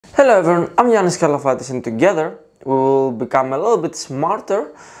Hello everyone, I'm Yannis Kalafatis and together we will become a little bit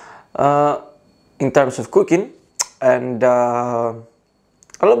smarter in terms of cooking and a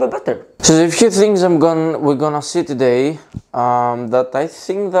little bit better. So there's a few things we're gonna see today that I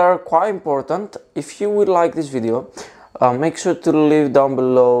think that are quite important. If you would like this video, make sure to leave down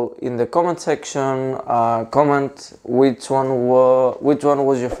below in the comment section, comment which one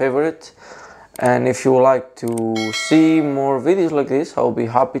was your favorite. And if you would like to see more videos like this, I'll be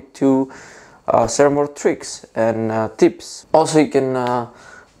happy to share more tricks and tips. Also, you can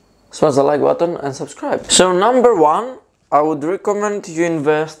smash the like button and subscribe. So number one, I would recommend you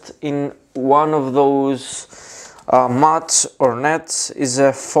invest in one of those mats or nets. Is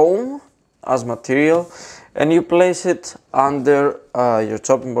a foam as material, and you place it under your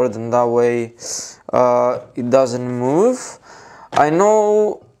chopping board, and that way it doesn't move. I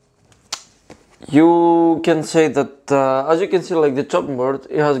know you can say that as you can see, like the chopping board,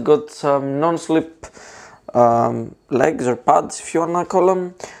 it has got some non-slip legs or pads, if you wanna call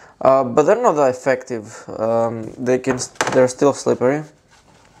them, but they're not that effective. They're still slippery.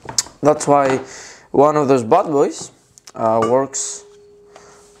 That's why one of those bad boys works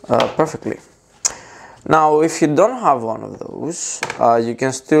perfectly. Now, if you don't have one of those, you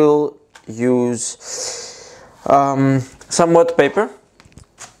can still use some wet paper.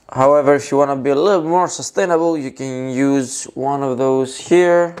 However, if you want to be a little more sustainable, you can use one of those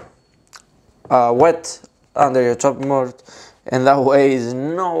here, wet under your chopping board, and that way is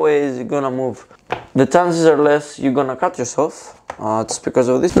no way is gonna move. The chances are less you're gonna cut yourself just because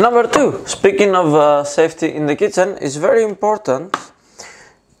of this. Number two, speaking of safety in the kitchen, it's very important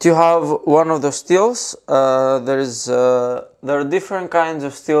to have one of those steels. There are different kinds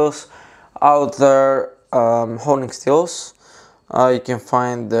of steels out there, honing steels. You can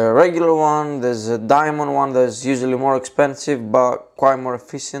find the regular one, there's a diamond one that's usually more expensive but quite more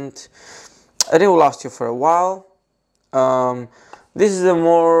efficient, and it will last you for a while. This is the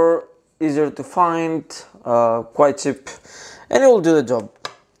more easier to find, quite cheap, and it will do the job.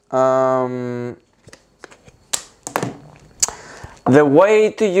 The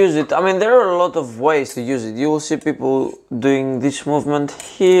way to use it, I mean, there are a lot of ways to use it. You will see people doing this movement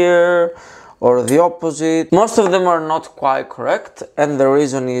here or the opposite. Most of them are not quite correct, and the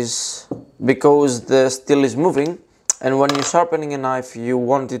reason is because the steel is moving, and when you're sharpening a knife you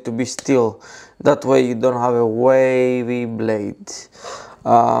want it to be still. That way you don't have a wavy blade.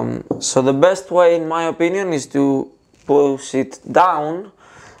 So the best way, in my opinion, is to push it down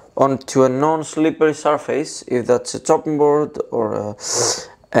onto a non-slippery surface, if that's a chopping board or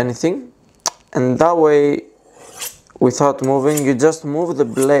anything, and that way, without moving, you just move the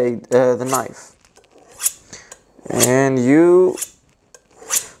blade, the knife, and you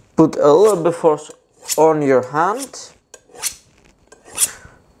put a little bit force on your hand.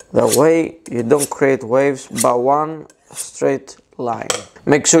 That way you don't create waves but one straight line.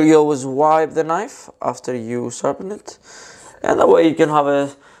 Make sure you always wipe the knife after you sharpen it, and that way you can have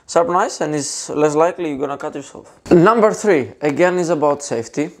a sharp knife and it's less likely you're gonna cut yourself. Number three, again, is about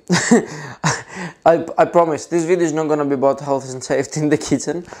safety. I promise this video is not gonna be about health and safety in the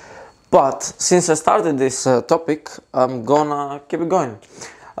kitchen, but since I started this topic, I'm gonna keep it going.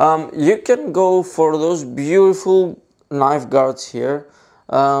 You can go for those beautiful knife guards here.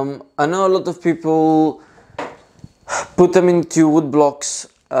 I know a lot of people put them into wood blocks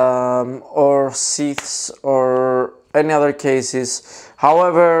or sheaths or any other cases.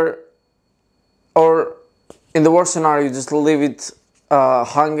 However, or in the worst scenario, you just leave it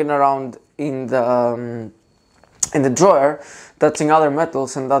hanging around in the drawer, touching other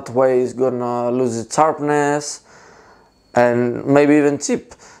metals, and that way it's gonna lose its sharpness and maybe even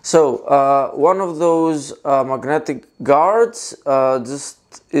chip. So one of those magnetic guards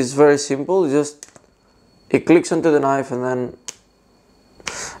just is very simple. It clicks onto the knife, and then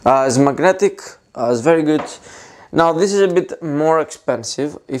it's magnetic. It's very good. Now this is a bit more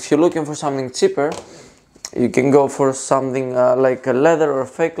expensive. If you're looking for something cheaper, you can go for something like a leather or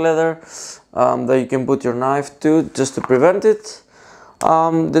fake leather that you can put your knife to, just to prevent it.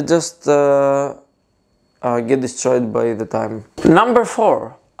 They just get destroyed by the time. Number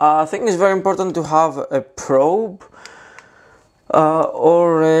four, I think it's very important to have a probe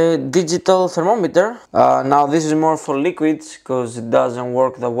or a digital thermometer. Now this is more for liquids because it doesn't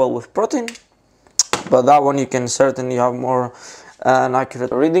work that well with protein, but that one you can certainly have more an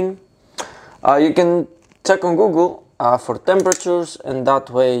accurate reading. You can check on Google for temperatures, and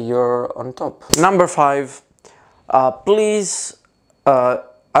that way you're on top. Number five, please,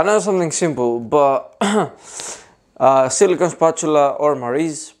 I know something simple, but silicone spatula or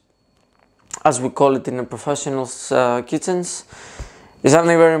marise, as we call it in the professional kitchens, is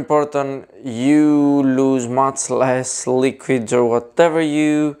something very important. You lose much less liquids or whatever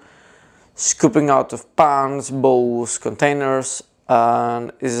you scooping out of pans, bowls, containers,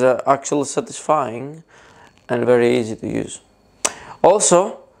 and is actually satisfying and very easy to use.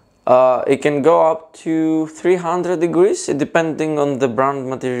 Also, it can go up to 300 degrees depending on the brand,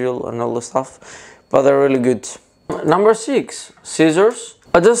 material and all the stuff, but they're really good. Number 6, scissors.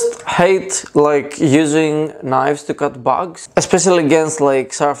 I just hate like using knives to cut bugs, especially against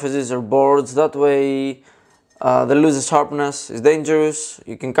like surfaces or boards. That way they lose the sharpness, it's dangerous,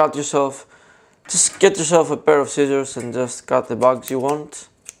 you can cut yourself. Just get yourself a pair of scissors and just cut the bugs you want.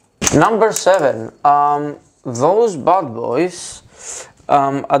 Number 7, those bad boys,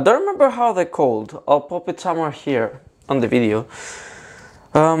 I don't remember how they're called, I'll pop it somewhere here on the video,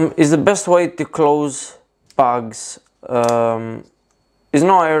 is the best way to close bags. It's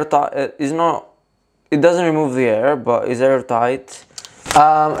not airtight, it doesn't remove the air, but it's airtight.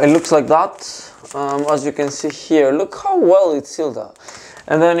 It looks like that, as you can see here. Look how well it's sealed up.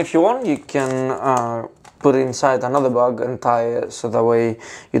 And then if you want, you can put it inside another bag and tie it so that way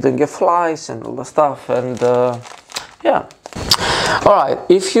you don't get flies and all the stuff. And yeah. Alright,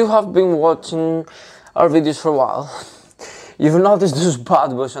 if you have been watching our videos for a while, you've noticed those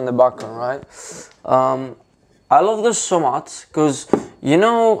bad boys on the background, right? I love this so much because you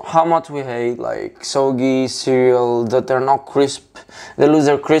know how much we hate like soggy cereal that they're not crisp, they lose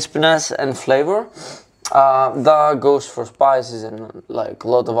their crispness and flavor. That goes for spices and like a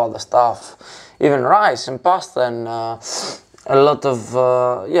lot of other stuff, even rice and pasta and a lot of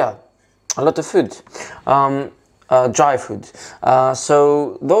yeah, a lot of food, dry food.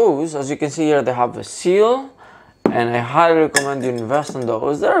 So those, as you can see here, they have a seal, and I highly recommend you invest in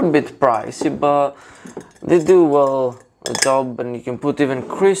those. They're a bit pricey, but they do well the job, and you can put even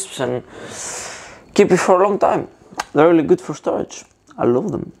crisps and keep it for a long time. They're really good for storage. I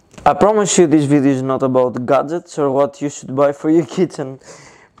love them. I promise you this video is not about gadgets or what you should buy for your kitchen,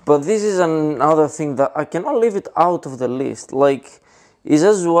 but this is another thing that I cannot leave it out of the list. Like, it's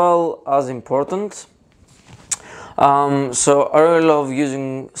as well as important. So I really love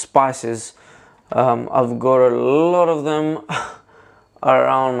using spices. I've got a lot of them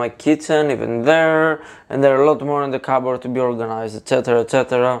around my kitchen, even there, and there are a lot more in the cupboard to be organized, etc,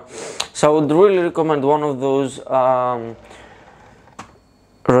 etc. So I would really recommend one of those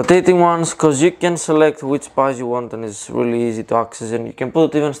rotating ones, because you can select which spice you want and it's really easy to access, and you can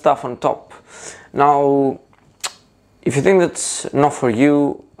put even stuff on top. Now if you think that's not for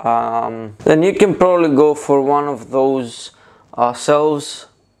you, then you can probably go for one of those shelves.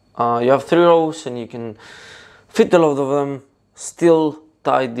 You have 3 rows and you can fit a lot of them, still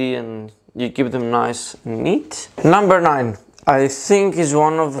tidy, and you keep them nice and neat. Number 9, I think is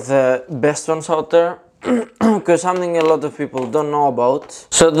one of the best ones out there, because something a lot of people don't know about.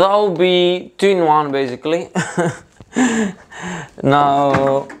 So that will be 2-in-1 basically.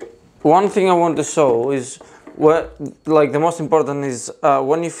 Now one thing I want to show is what, like the most important is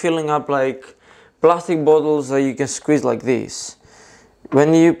when you're filling up like plastic bottles that you can squeeze like this.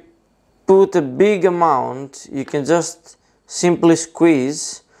 When you put a big amount, you can just simply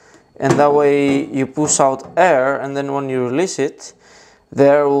squeeze, and that way you push out air, and then when you release it, the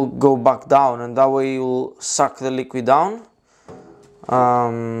air will go back down, and that way you'll suck the liquid down.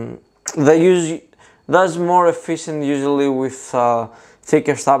 That's more efficient usually with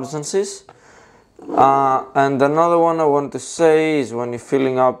thicker substances. And another one I want to say is when you're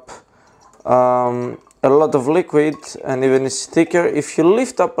filling up a lot of liquid and even it's thicker, if you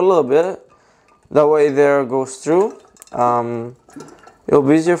lift up a little bit, that way the air goes through, it'll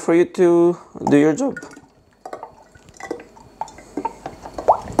be easier for you to do your job.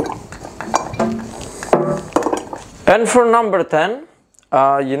 And for number 10,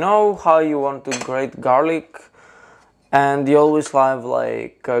 you know how you want to grate garlic, and you always have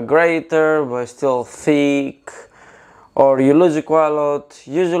like a grater but still thick, or you lose it quite a lot.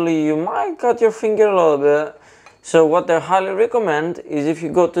 Usually you might cut your finger a little bit. So what I highly recommend is if you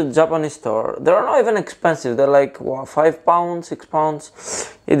go to a Japanese store, they're not even expensive, they're like what, £5,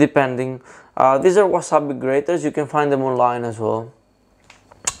 £6, depending. These are wasabi graters, you can find them online as well.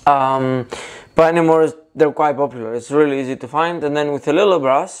 But anymore they're quite popular, it's really easy to find, and then with a little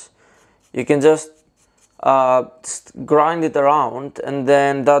brush you can just grind it around, and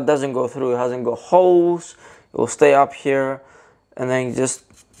then that doesn't go through, it hasn't got holes, it will stay up here, and then you just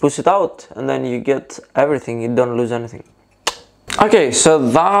push it out, and then you get everything, you don't lose anything. Okay, so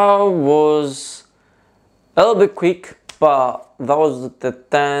that was a little bit quick, but that was the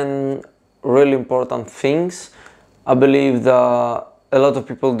 10 really important things I believe that a lot of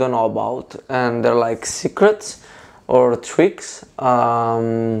people don't know about, and they're like secrets or tricks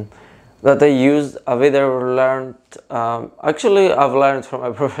that I used. I've either learned, actually I've learned from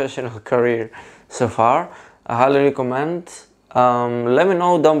my professional career so far. I highly recommend. Let me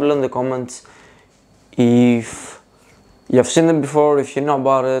know down below in the comments if you've seen it before, if you know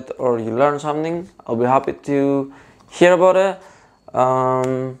about it, or you learned something. I'll be happy to hear about it.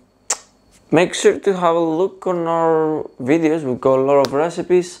 Make sure to have a look on our videos. We've got a lot of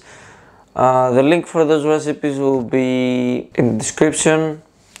recipes. The link for those recipes will be in the description.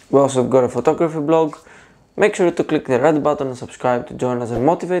 We also got a photography blog. Make sure to click the red button and subscribe to join us and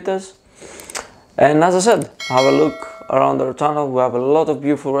motivate us. And as I said, have a look around our channel. We have a lot of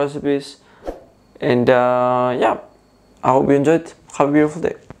beautiful recipes. And yeah, I hope you enjoyed. Have a beautiful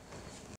day.